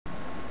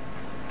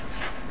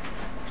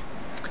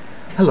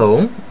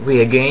Hello,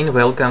 we again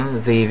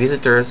welcome the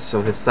visitors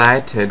of the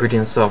site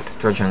Greensoft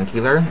Trojan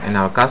Killer and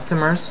our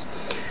customers.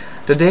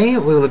 Today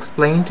we will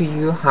explain to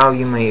you how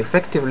you may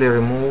effectively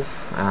remove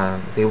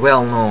the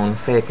well-known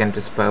fake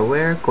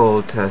anti-spyware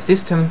called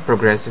System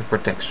Progressive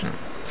Protection.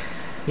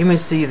 You may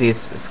see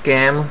this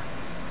scam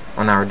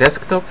on our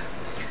desktop,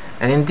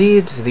 and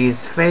indeed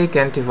this fake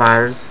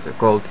antivirus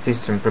called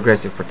System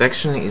Progressive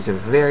Protection is a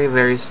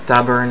very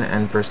stubborn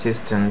and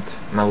persistent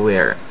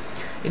malware.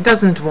 It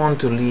doesn't want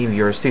to leave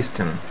your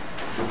system.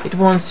 It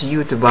wants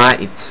you to buy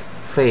its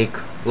fake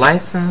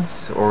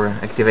license or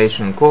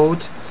activation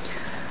code.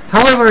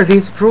 However,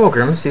 this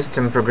program,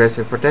 System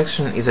Progressive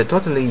Protection, is a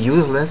totally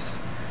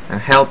useless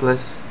and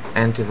helpless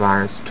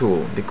antivirus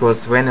tool,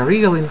 because when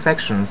real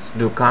infections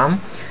do come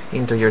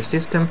into your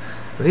system,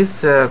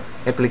 this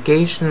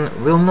application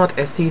will not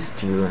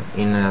assist you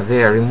in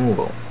their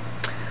removal.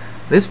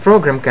 This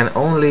program can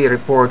only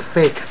report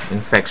fake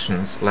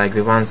infections, like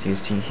the ones you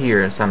see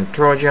here, some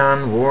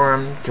Trojan,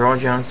 worm,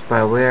 Trojan,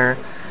 spyware,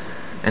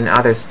 and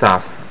other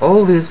stuff.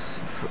 All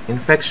these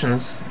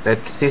infections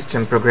that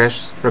System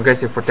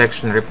Progressive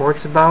Protection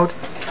reports about,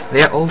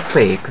 they are all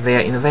fake, they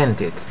are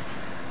invented.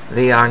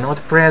 They are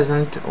not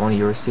present on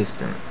your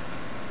system.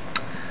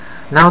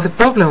 Now the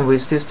problem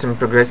with System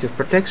Progressive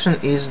Protection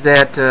is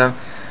that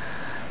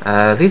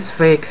this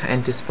fake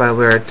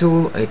anti-spyware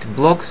tool, it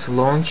blocks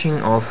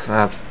launching of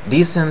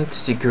decent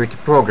security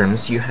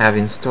programs you have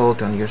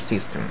installed on your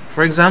system.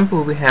 For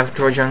example, we have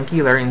Trojan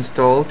Killer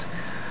installed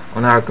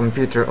on our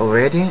computer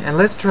already, and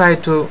let's try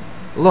to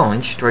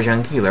launch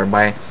Trojan Killer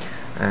by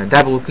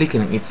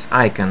double-clicking its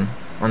icon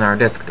on our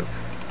desktop.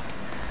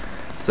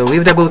 So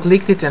we've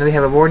double-clicked it and we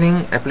have a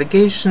warning: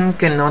 application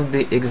cannot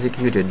be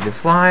executed, the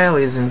file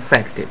is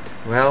infected.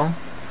 Well,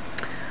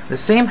 the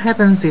same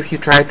happens if you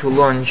try to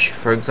launch,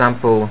 for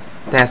example,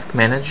 Task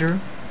Manager.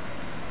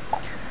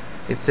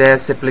 It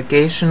says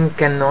application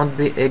cannot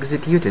be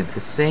executed. The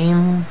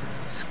same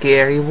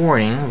scary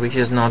warning, which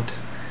is not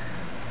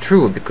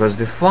true, because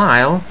the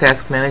file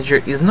Task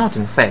Manager is not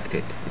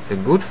infected. It's a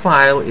good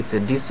file, it's a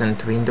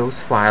decent Windows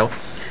file.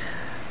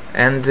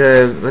 And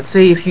let's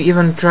say if you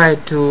even try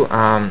to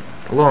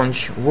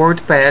launch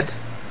WordPad,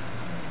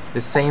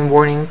 the same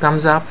warning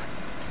comes up.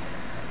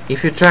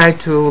 If you try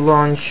to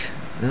launch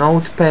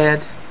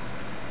Notepad,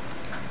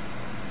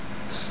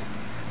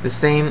 the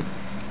same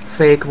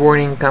fake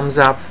warning comes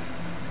up.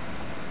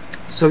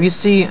 So you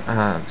see,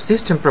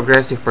 System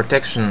Progressive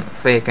Protection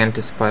fake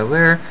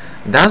anti-spyware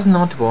does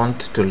not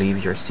want to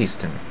leave your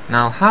system.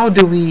 Now, how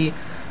do we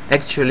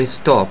actually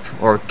stop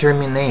or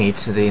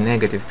terminate the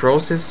negative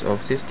process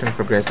of System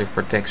Progressive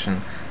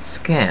Protection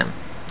scam?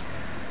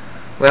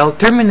 Well,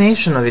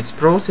 termination of its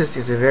process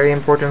is a very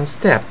important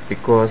step,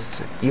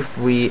 because if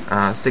we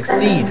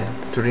succeed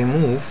to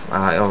remove,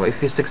 or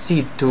if we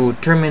succeed to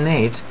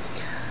terminate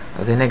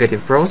the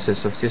negative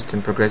process of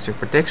System Progressive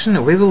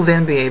Protection, we will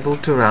then be able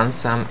to run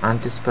some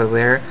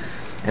anti-spyware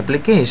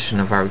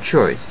application of our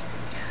choice.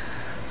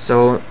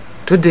 So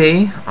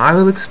today I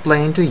will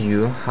explain to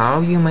you how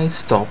you may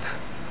stop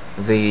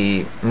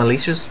the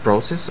malicious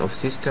process of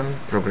System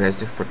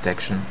Progressive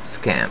Protection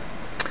scam.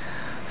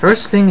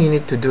 First thing you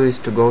need to do is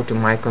to go to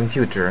My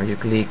Computer. You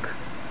click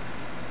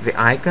the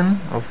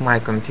icon of My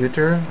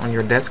Computer on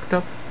your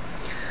desktop.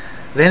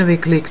 Then we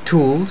click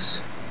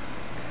Tools.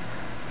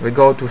 We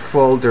go to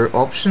Folder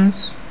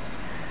Options.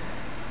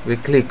 We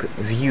click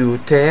View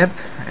tab,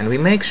 and we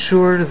make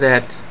sure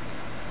that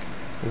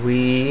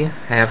we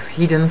have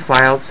hidden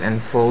files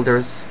and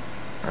folders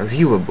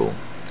viewable.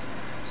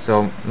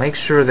 So make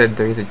sure that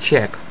there is a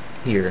check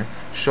here,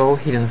 Show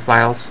Hidden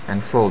Files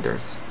and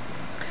Folders.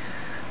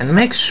 And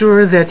make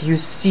sure that you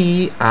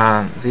see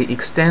the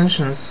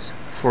extensions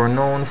for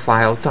known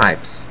file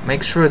types.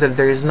 Make sure that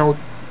there is no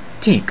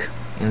tick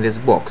in this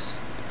box.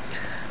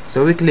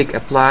 So we click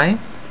Apply,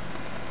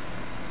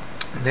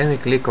 then we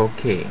click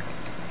OK.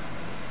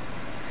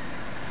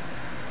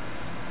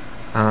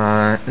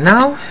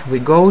 Now we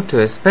go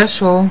to a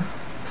special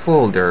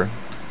folder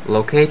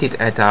located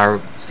at our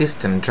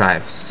system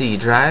drive, C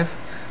drive.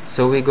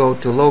 So we go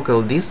to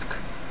Local Disk,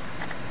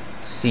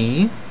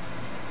 C.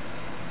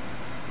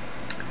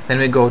 Then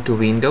we go to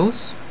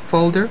Windows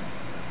folder,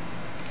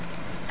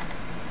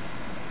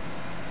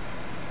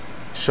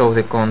 show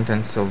the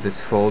contents of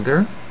this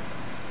folder,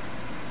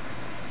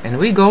 and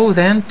we go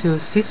then to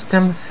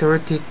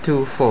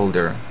System32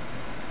 folder.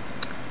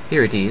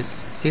 Here it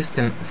is,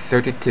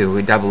 System32.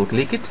 We double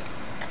click it.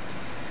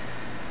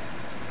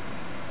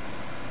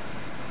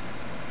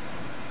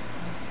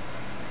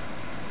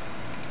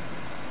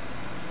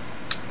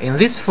 In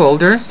this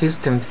folder,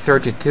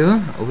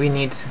 System32, we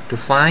need to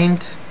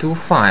find two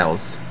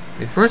files.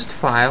 The first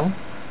file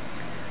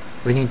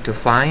we need to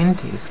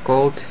find is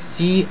called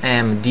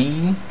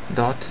cmd.exe.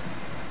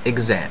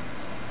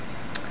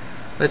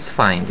 Let's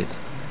find it.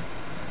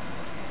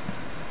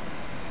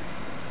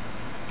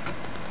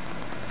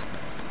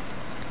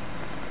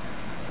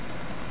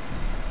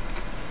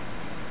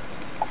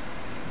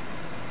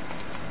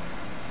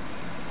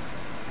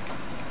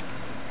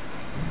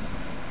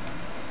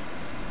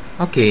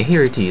 Okay,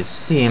 here it is,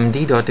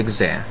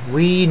 cmd.exe.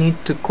 We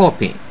need to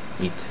copy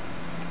it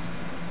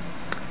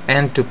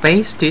and to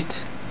paste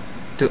it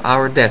to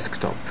our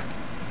desktop.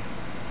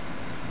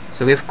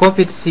 So we've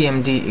copied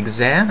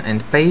cmd.exe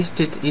and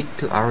pasted it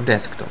to our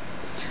desktop.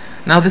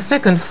 Now the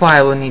second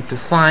file we need to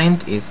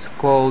find is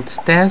called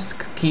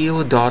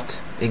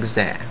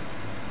taskkill.exe.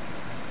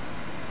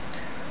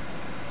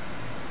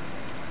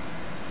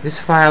 This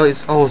file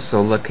is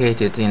also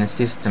located in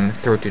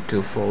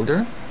system32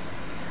 folder.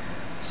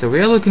 So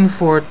we are looking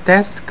for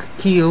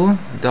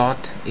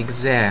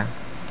taskkill.exe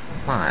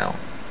file.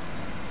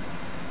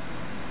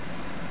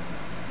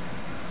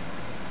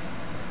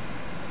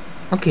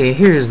 Okay,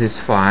 here is this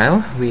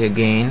file. We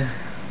again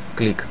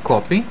click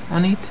copy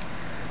on it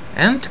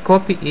and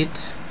copy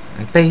it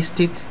and paste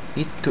it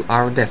to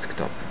our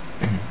desktop.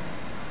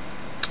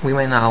 We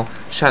may now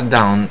shut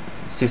down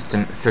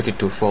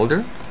system32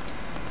 folder.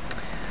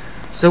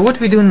 So what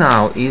we do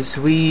now is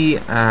we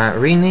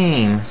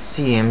rename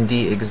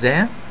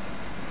cmd.exe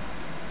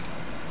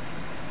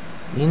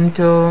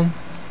into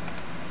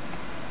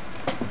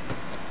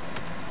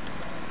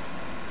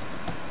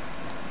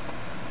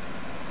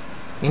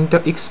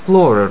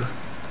explorer.exe.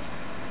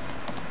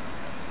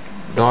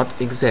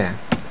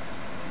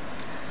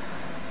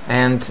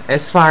 And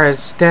as far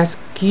as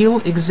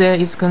taskkill.exe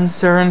is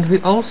concerned, we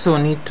also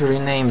need to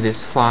rename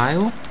this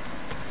file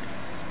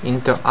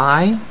into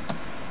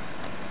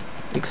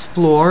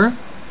explorer.exe.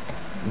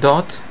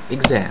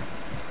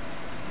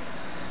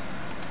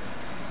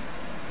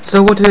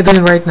 So what we're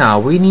doing right now,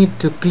 we need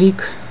to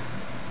click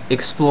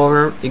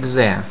explorer.exe,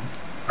 the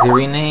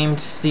renamed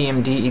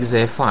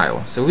cmd.exe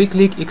file. So we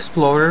click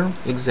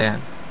explorer.exe.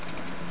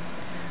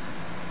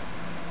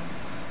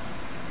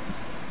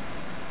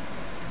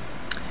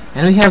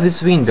 And we have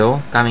this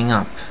window coming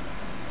up.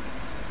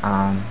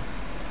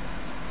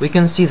 We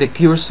can see the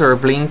cursor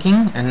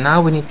blinking, and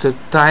now we need to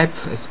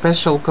type a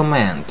special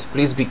command.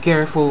 Please be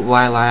careful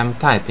while I am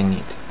typing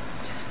it.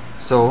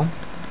 So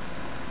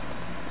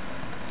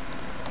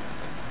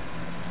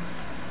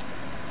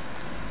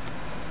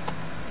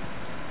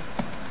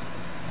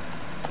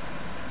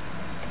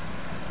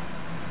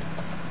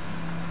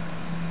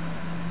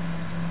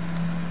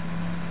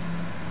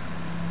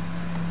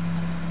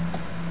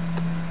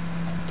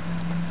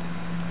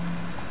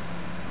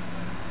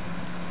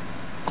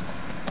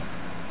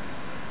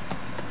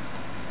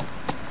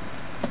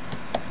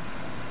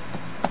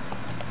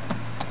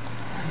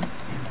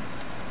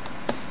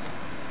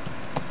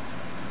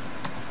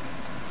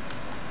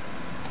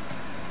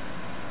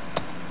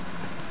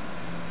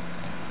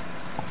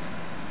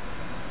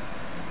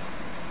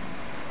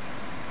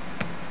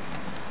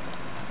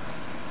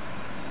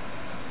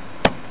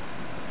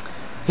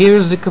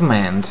here's the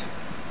command,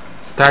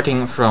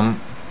 starting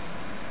from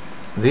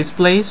this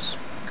place,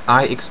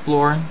 I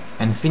explore,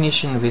 and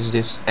finishing with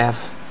this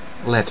F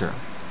letter.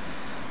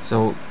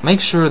 So make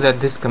sure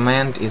that this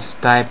command is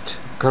typed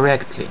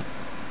correctly.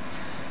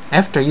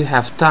 After you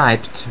have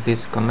typed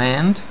this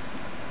command,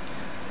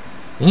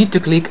 you need to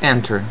click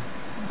enter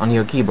on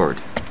your keyboard.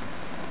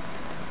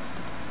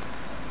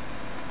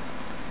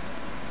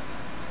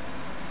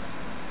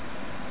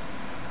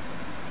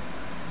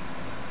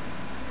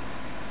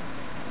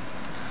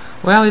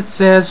 Well, it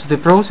says the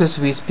process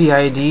with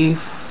PID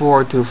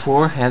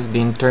 424 has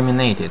been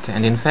terminated,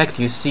 and in fact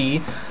you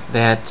see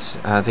that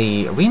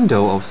the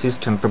window of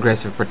System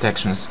Progressive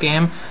Protection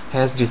Scam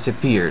has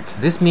disappeared.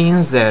 This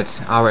means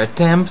that our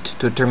attempt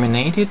to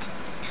terminate it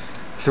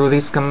through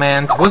this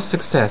command was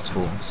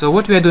successful. So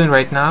what we are doing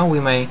right now, we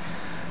may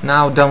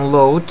now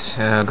download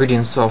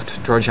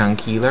GradientSoft Trojan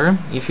Killer.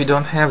 If you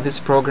don't have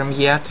this program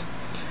yet,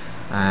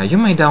 you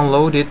may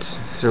download it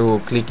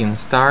through clicking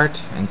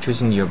Start and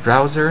choosing your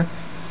browser.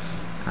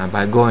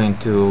 By going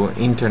to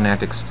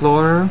Internet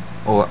Explorer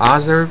or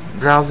other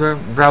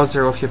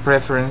browser of your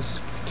preference.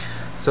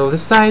 So the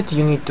site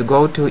you need to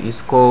go to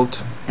is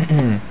called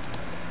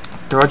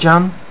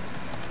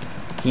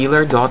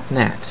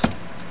trojankiller.net.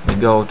 We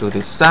go to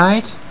this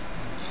site.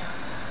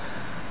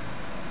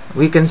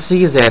 We can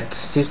see that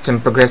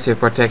System Progressive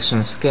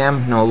Protection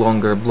Scam no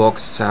longer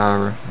blocks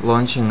our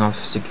launching of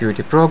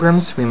security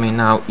programs. We may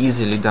now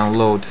easily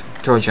download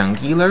Trojan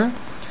Killer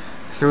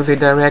through the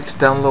direct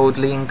download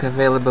link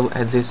available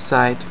at this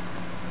site.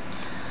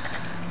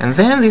 And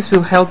then this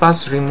will help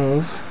us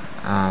remove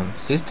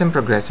System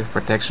Progressive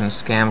Protection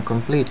Scam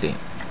completely,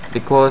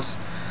 because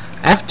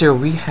after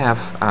we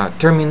have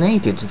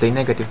terminated the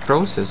negative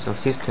process of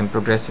System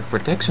Progressive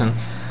Protection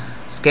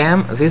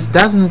Scam, this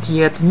doesn't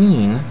yet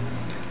mean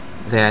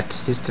that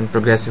System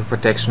Progressive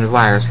Protection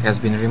virus has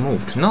been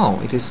removed. No,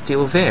 it is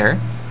still there.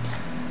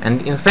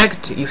 And in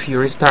fact, if you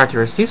restart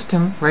your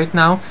system right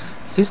now,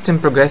 System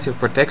Progressive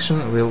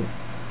Protection will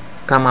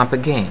come up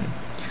again.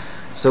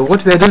 So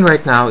what we are doing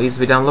right now is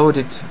we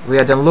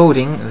are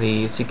downloading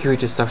the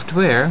security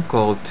software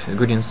called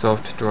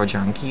GradientSoft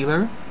Trojan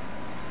Killer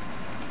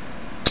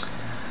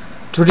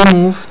to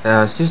remove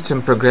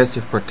System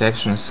Progressive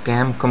Protection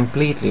Scam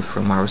completely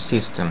from our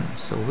system.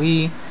 So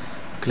we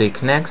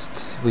click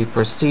Next, we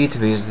proceed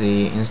with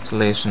the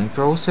installation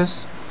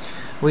process.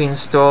 we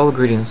install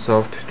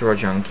GreetingSoft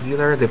Trojan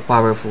Killer, the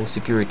powerful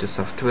security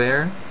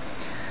software,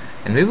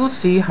 and we will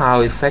see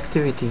how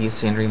effective it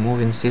is in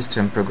removing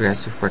system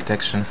progressive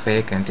protection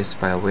fake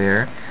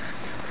anti-spyware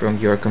from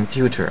your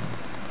computer.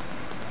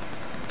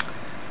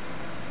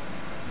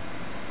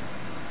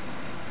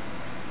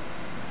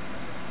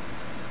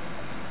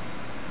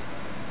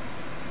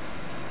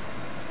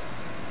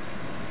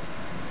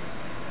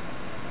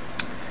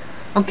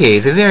 Okay,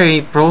 the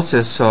very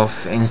process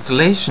of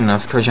installation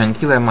of Trojan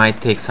Killer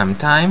might take some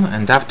time,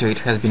 and after it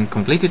has been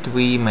completed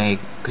we may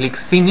click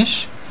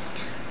Finish,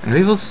 and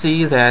we will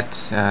see that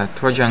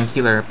Trojan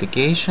Killer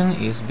application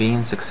is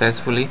being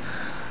successfully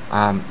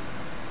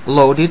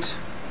loaded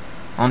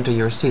onto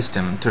your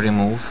system to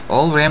remove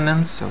all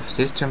remnants of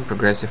system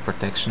progressive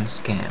protection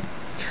scam.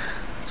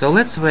 So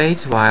let's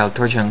wait while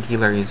Trojan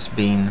Killer is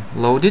being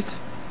loaded.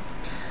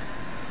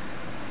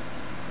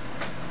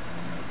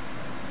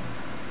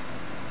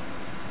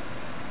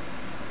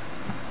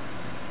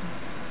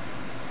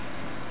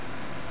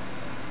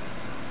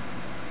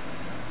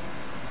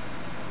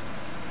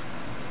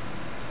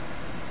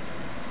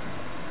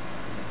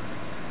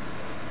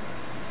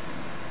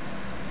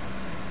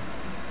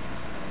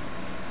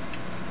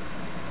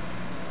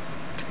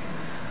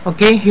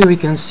 Okay, here we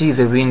can see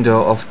the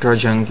window of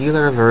Trojan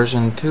Killer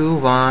version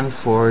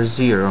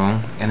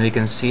 2.1.4.0, and we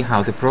can see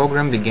how the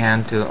program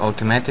began to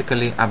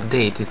automatically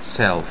update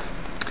itself.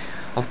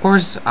 Of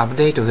course,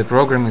 update of the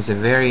program is a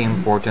very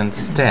important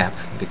step,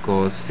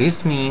 because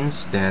this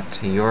means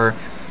that your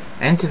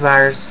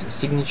antivirus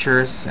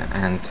signatures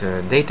and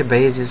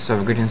databases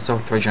of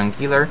GreetingSoft Trojan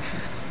Killer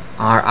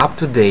are up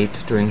to date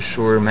to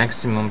ensure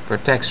maximum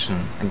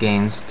protection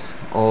against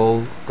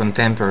all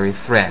contemporary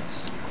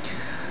threats.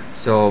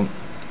 So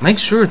make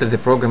sure that the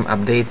program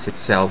updates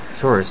itself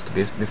first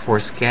before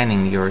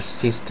scanning your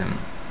system.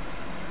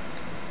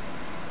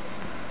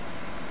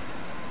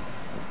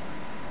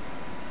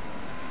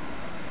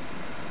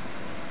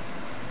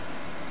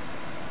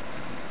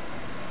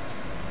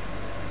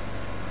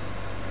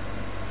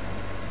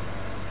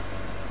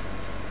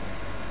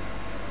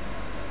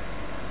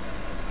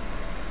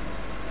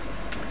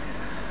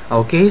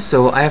 Okay,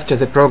 so after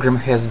the program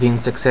has been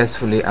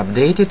successfully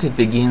updated, it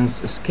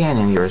begins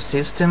scanning your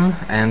system,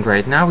 and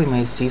right now we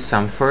may see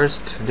some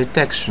first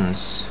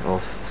detections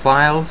of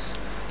files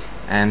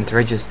and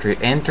registry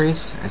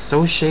entries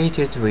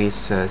associated with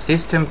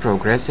system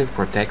progressive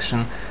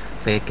protection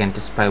fake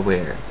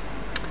anti-spyware.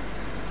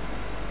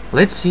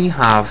 Let's see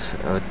how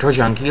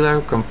Trojan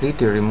Killer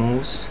completely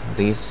removes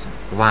these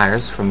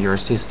virus from your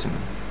system.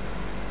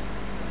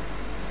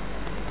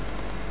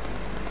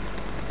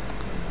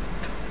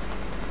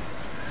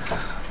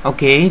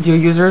 Okay, dear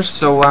users,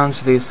 so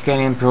once the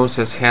scanning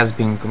process has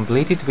been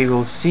completed, we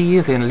will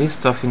see the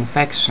list of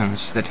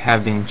infections that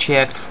have been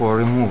checked for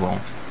removal.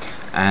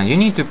 And you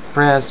need to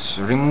press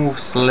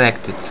Remove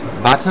Selected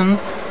button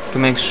to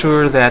make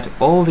sure that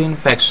all the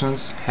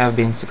infections have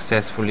been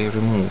successfully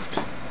removed.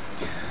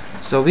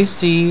 So we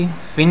see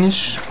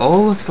Finish,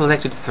 all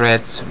selected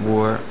threats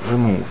were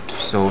removed.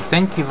 So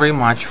thank you very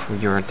much for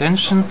your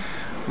attention.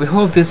 We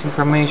hope this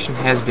information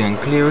has been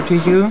clear to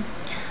you.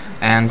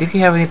 And if you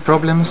have any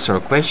problems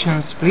or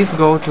questions, please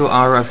go to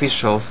our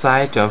official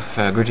site of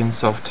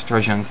GreetingSoft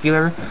Trojan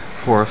Killer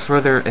for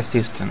further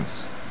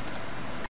assistance.